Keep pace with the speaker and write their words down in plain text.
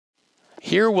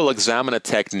Here we'll examine a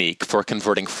technique for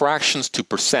converting fractions to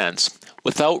percents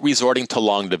without resorting to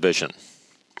long division.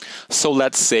 So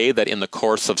let's say that in the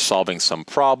course of solving some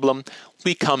problem,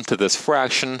 we come to this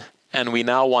fraction and we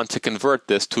now want to convert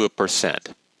this to a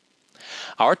percent.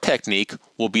 Our technique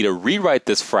will be to rewrite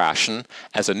this fraction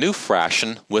as a new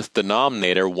fraction with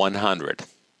denominator 100.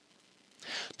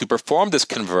 To perform this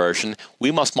conversion, we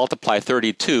must multiply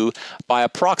 32 by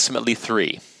approximately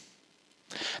 3.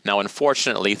 Now,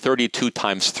 unfortunately, 32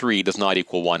 times 3 does not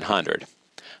equal 100.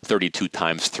 32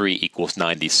 times 3 equals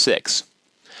 96.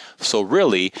 So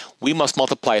really, we must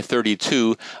multiply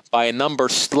 32 by a number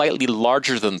slightly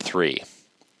larger than 3.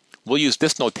 We'll use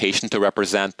this notation to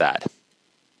represent that.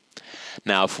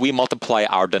 Now, if we multiply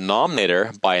our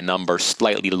denominator by a number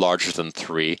slightly larger than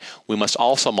 3, we must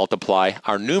also multiply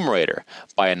our numerator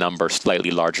by a number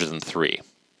slightly larger than 3.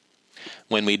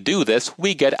 When we do this,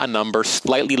 we get a number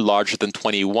slightly larger than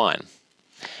 21.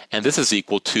 And this is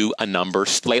equal to a number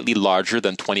slightly larger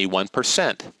than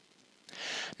 21%.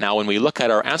 Now, when we look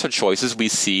at our answer choices, we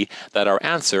see that our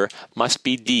answer must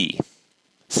be D,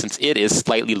 since it is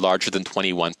slightly larger than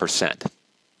 21%.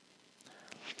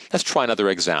 Let's try another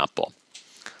example.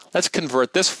 Let's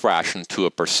convert this fraction to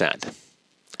a percent.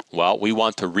 Well, we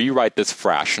want to rewrite this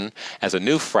fraction as a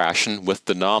new fraction with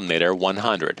denominator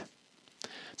 100.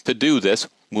 To do this,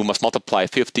 we must multiply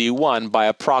 51 by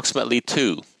approximately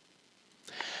 2.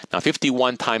 Now,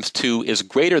 51 times 2 is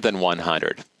greater than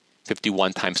 100.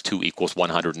 51 times 2 equals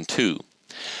 102.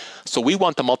 So we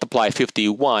want to multiply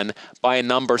 51 by a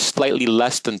number slightly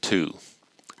less than 2.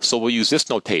 So we'll use this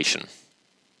notation.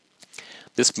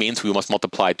 This means we must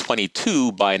multiply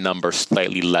 22 by a number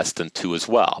slightly less than 2 as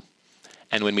well.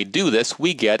 And when we do this,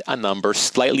 we get a number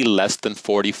slightly less than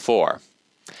 44.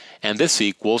 And this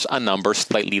equals a number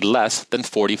slightly less than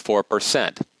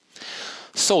 44%.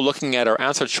 So looking at our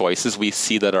answer choices, we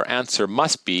see that our answer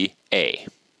must be A.